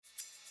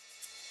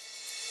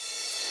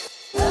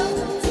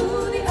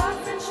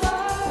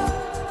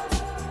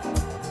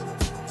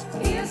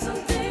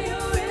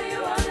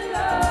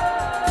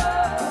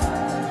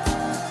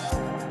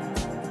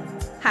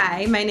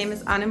Hi, my name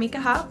is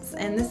Annamieka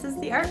and this is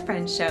the Art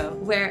Friends Show,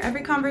 where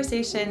every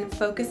conversation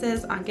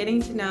focuses on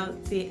getting to know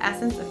the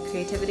essence of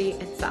creativity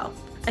itself.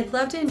 I'd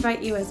love to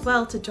invite you as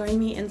well to join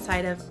me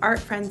inside of Art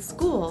Friends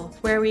School,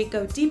 where we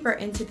go deeper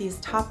into these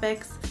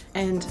topics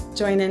and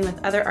join in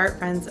with other art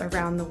friends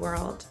around the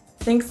world.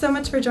 Thanks so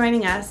much for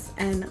joining us,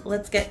 and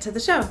let's get to the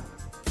show.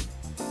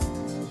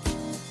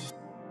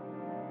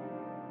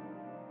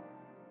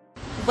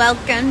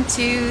 Welcome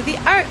to the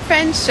Art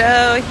Friends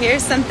Show.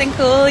 Here's something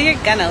cool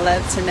you're gonna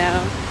love to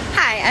know.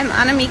 Hi, I'm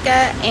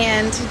Annamieka,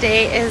 and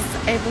today is,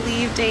 I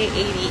believe, day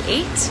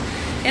 88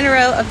 in a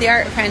row of the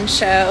Art Friends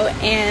Show,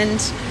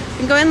 and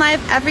I'm going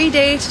live every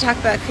day to talk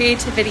about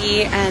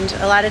creativity, and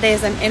a lot of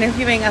days I'm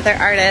interviewing other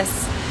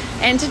artists.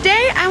 And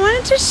today I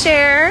wanted to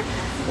share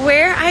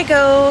where I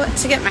go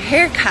to get my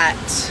hair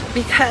cut,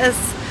 because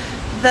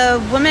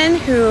the woman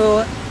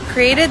who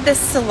created this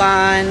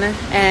salon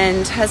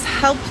and has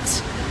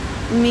helped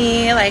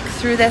me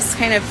through this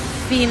kind of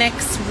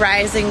phoenix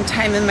rising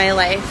time in my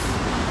life,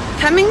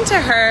 coming to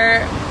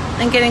her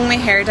and getting my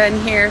hair done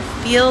here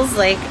feels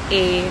like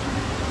a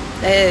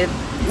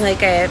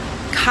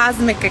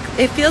cosmic,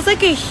 it feels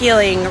like a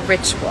healing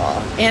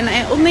ritual. And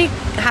I only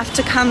have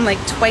to come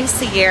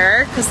twice a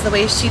year because the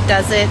way she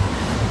does it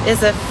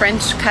is a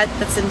French cut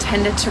that's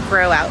intended to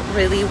grow out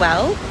really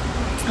well.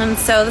 And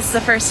so this is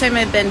the first time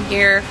I've been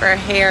here for a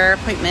hair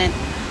appointment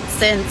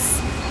since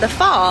the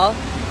fall.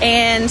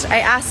 And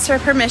I asked her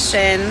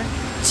permission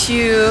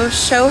to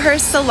show her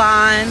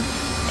salon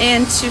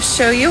and to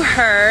show you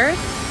her.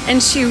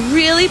 And she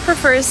really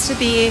prefers to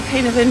be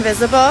kind of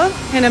invisible,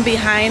 kind of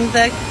behind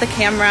the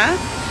camera.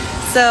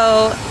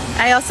 So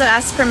I also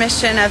asked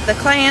permission of the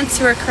clients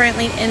who are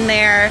currently in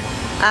there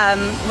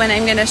when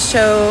I'm going to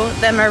show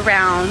them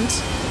around.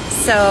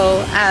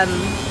 So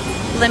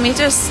let me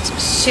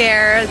just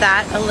share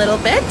that a little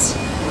bit,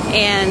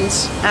 and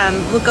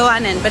we'll go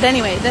on in. But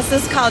anyway, this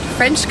is called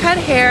French Cut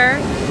Hair.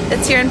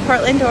 It's here in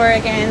Portland,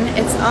 Oregon.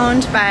 It's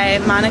owned by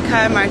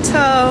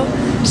Marteau.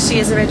 She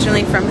is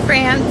originally from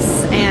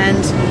France, and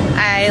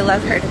I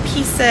love her to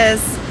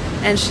pieces.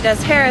 And she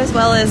does hair as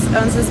well as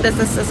owns this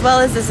business, as well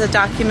as is a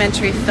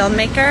documentary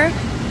filmmaker.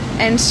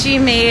 And she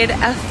made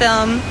a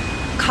film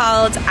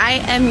called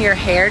I Am Your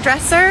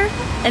Hairdresser.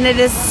 And it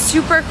is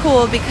super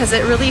cool because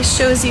it really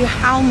shows you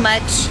how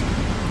much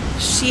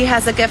she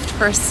has a gift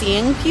for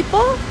seeing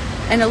people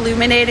and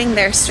illuminating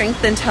their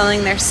strength and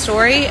telling their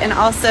story. And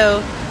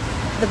also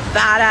the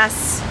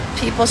badass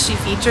people she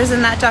features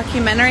in that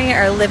documentary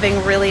are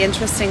living really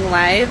interesting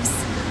lives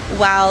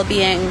while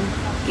being,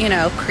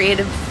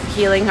 creative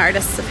healing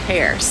artists of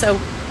hair. So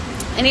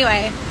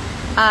anyway,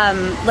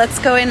 let's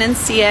go in and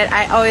see it.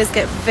 I always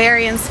get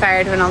very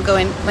inspired when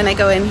I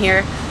go in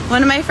here.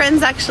 One of my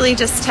friends actually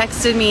just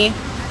texted me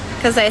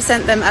because I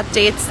sent them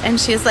updates,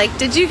 and she's like,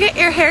 "Did you get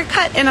your hair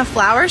cut in a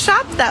flower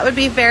shop? That would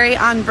be very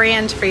on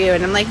brand for you."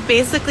 And I'm like,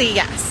 basically,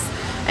 yes.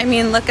 I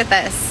mean, look at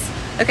this.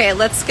 Okay,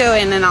 let's go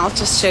in and I'll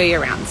just show you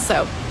around.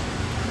 So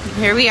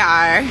here we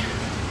are.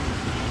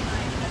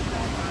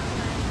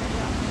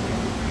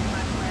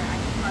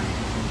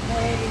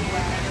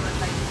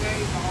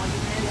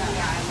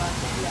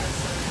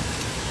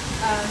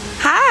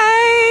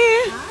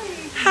 Hi.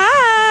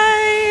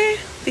 Hi.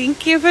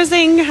 Thank you for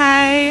saying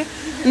hi.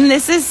 And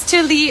this is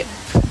Tulip.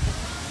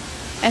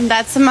 And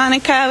that's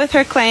Monica with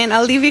her client.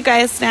 I'll leave you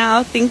guys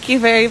now. Thank you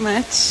very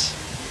much.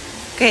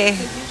 Okay.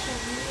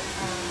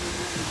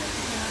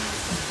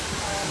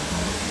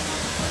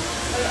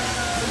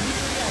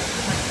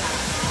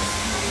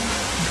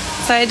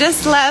 So I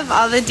just love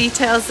all the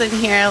details in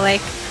here.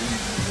 Like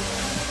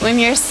when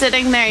you're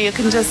sitting there, you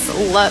can just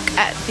look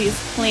at these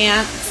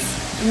plants.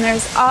 And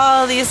there's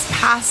all these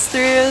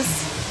pass-throughs.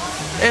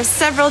 There's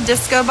several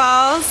disco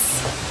balls.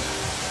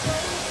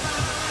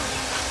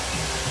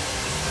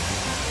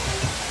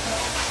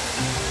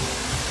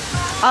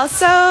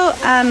 Also,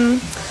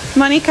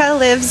 Monica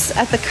lives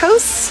at the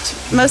coast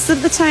most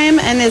of the time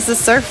and is a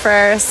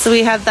surfer, so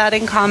we have that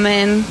in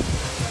common.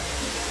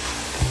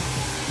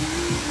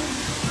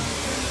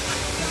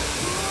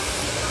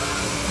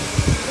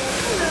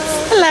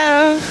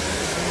 Hello.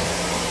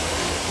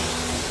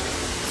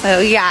 So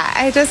yeah,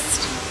 I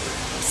just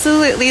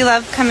absolutely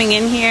love coming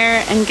in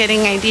here and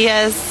getting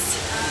ideas.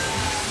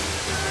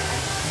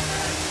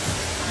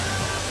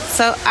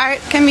 So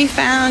art can be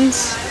found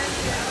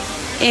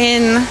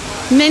in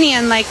many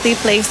unlikely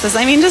places.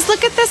 I mean, just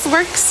look at this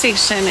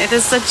workstation. It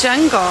is a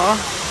jungle.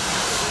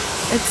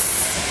 It's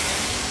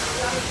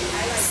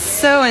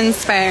so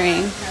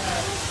inspiring.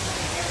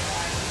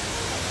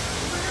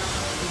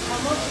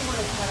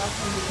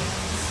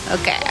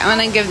 Okay, I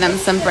want to give them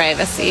some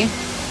privacy.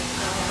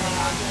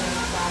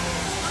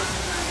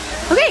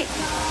 Okay,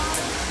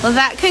 well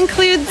that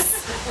concludes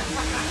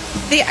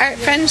the Art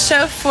Friends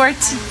Show for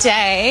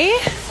today.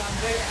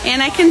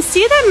 And I can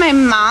see that my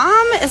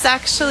mom is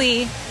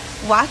actually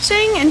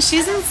watching, and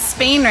she's in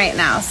Spain right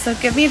now. So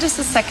give me just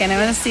a second. I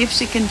want to see if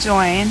she can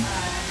join.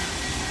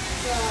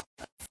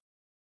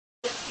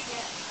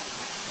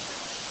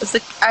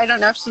 I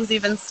don't know if she's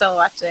even still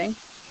watching.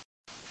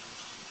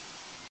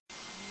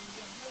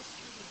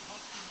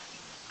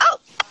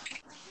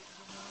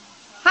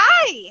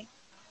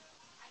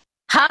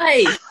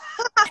 Hi.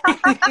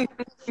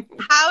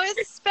 How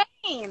is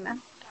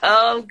Spain?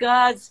 Oh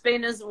God,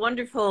 Spain is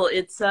wonderful.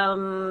 It's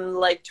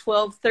like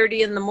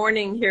 12:30 in the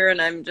morning here and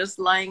I'm just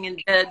lying in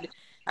bed.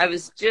 I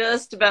was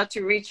just about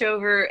to reach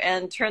over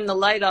and turn the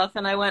light off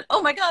and I went,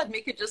 "Oh my God,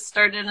 Mika just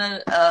started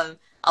a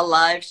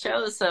live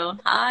show." So,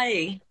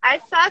 hi. I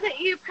saw that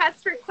you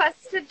pressed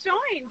request to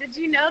join. Did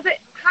you know that?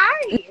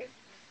 Hi,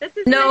 this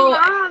is my No,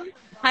 mom.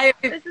 hi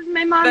This is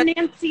my mom,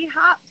 everybody. Nancy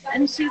Hops,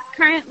 and she's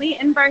currently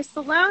in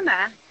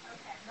Barcelona.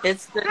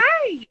 It's been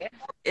Hi.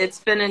 it's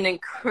been an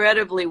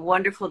incredibly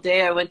wonderful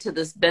day. I went to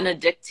this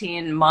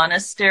Benedictine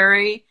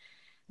monastery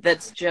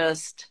that's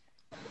just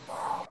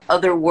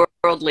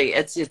otherworldly.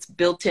 It's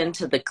built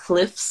into the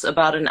cliffs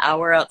about an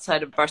hour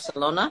outside of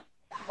Barcelona.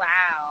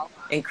 Wow.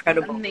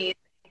 Incredible. Amazing.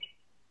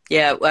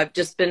 Yeah, I've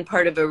just been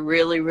part of a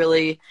really,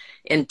 really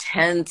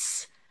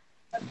intense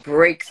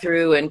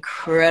breakthrough,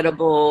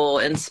 incredible,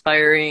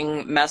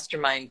 inspiring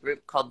mastermind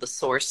group called The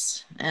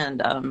Source.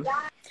 And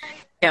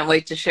can't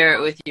wait to share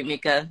it with you,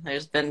 Mika.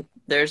 There's been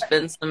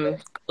some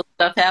cool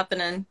stuff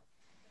happening.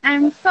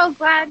 I'm so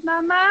glad,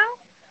 Mama.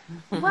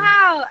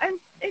 Wow.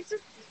 This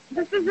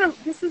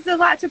is a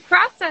lot to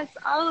process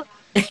all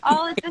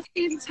at the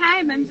same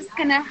time. I'm just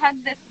gonna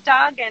hug this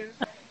dog and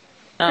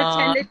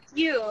pretend it's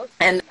you.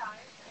 And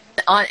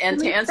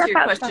to answer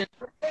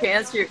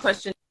your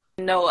question,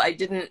 no, I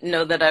didn't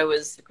know that I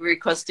was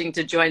requesting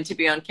to join to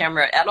be on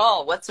camera at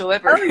all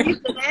whatsoever. Oh, you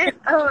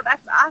didn't? Oh,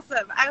 that's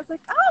awesome. I was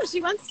like, oh,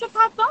 she wants to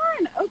pop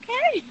on.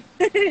 Okay.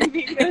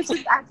 Maybe it was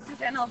just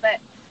accidental,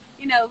 but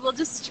we'll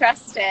just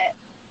trust it.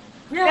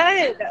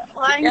 Yeah. Good.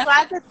 Well, I'm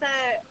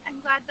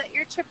glad that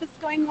your trip is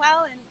going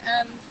well, and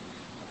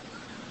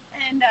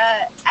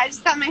I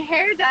just got my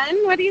hair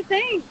done. What do you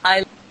think?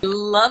 I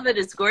love it.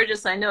 It's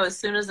gorgeous. I know. As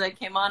soon as I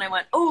came on, I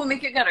went, "Oh,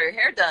 Mika got her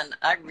hair done."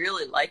 I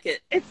really like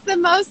it. It's the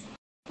most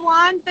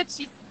blonde that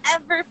she's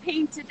ever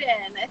painted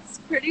in. It's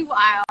pretty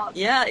wild.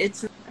 Yeah,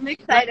 I'm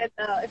excited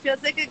though. It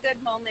feels like a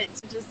good moment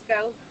to just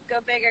go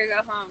big or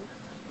go home.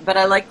 But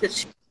I like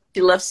that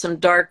she left some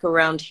dark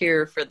around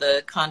here for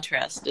the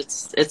contrast.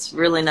 It's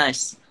really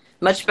nice.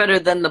 Much better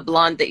than the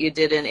blonde that you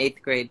did in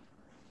 8th grade.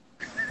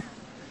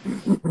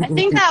 I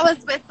think that was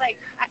with like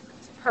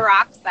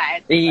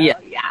peroxide. So, yeah.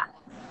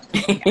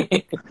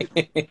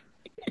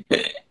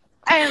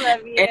 I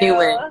love you.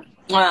 Anyway,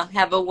 well,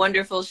 have a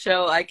wonderful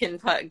show. I'm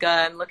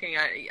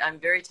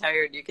very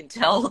tired. You can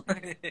tell.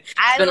 It's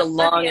been a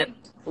long and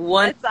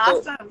wonderful,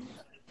 it's awesome.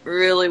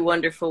 Really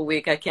wonderful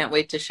week. I can't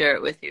wait to share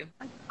it with you.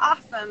 That's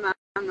awesome,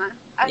 Mama.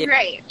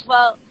 Great.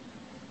 Well,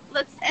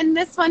 let's end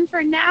this one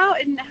for now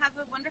and have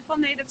a wonderful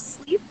night of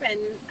sleep.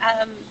 And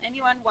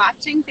anyone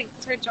watching,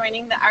 thanks for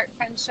joining the Art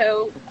Friend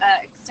Show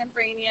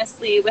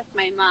extemporaneously with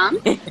my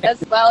mom,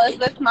 as well as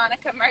with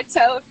Monica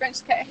Marteau of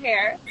French Cut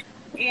Hair.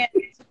 And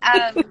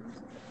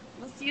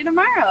we'll see you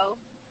tomorrow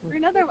for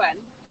another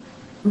one.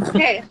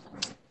 Okay.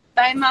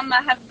 Bye,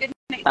 Mama. Have a good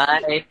night.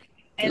 Bye.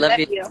 I love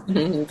you.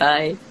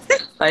 Bye.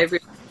 Bye,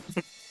 everyone.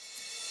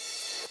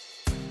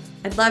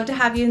 I'd love to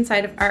have you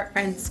inside of Art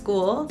Friend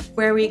School,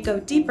 where we go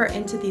deeper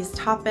into these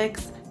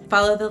topics.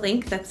 Follow the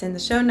link that's in the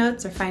show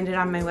notes or find it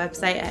on my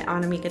website at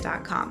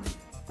annamieka.com.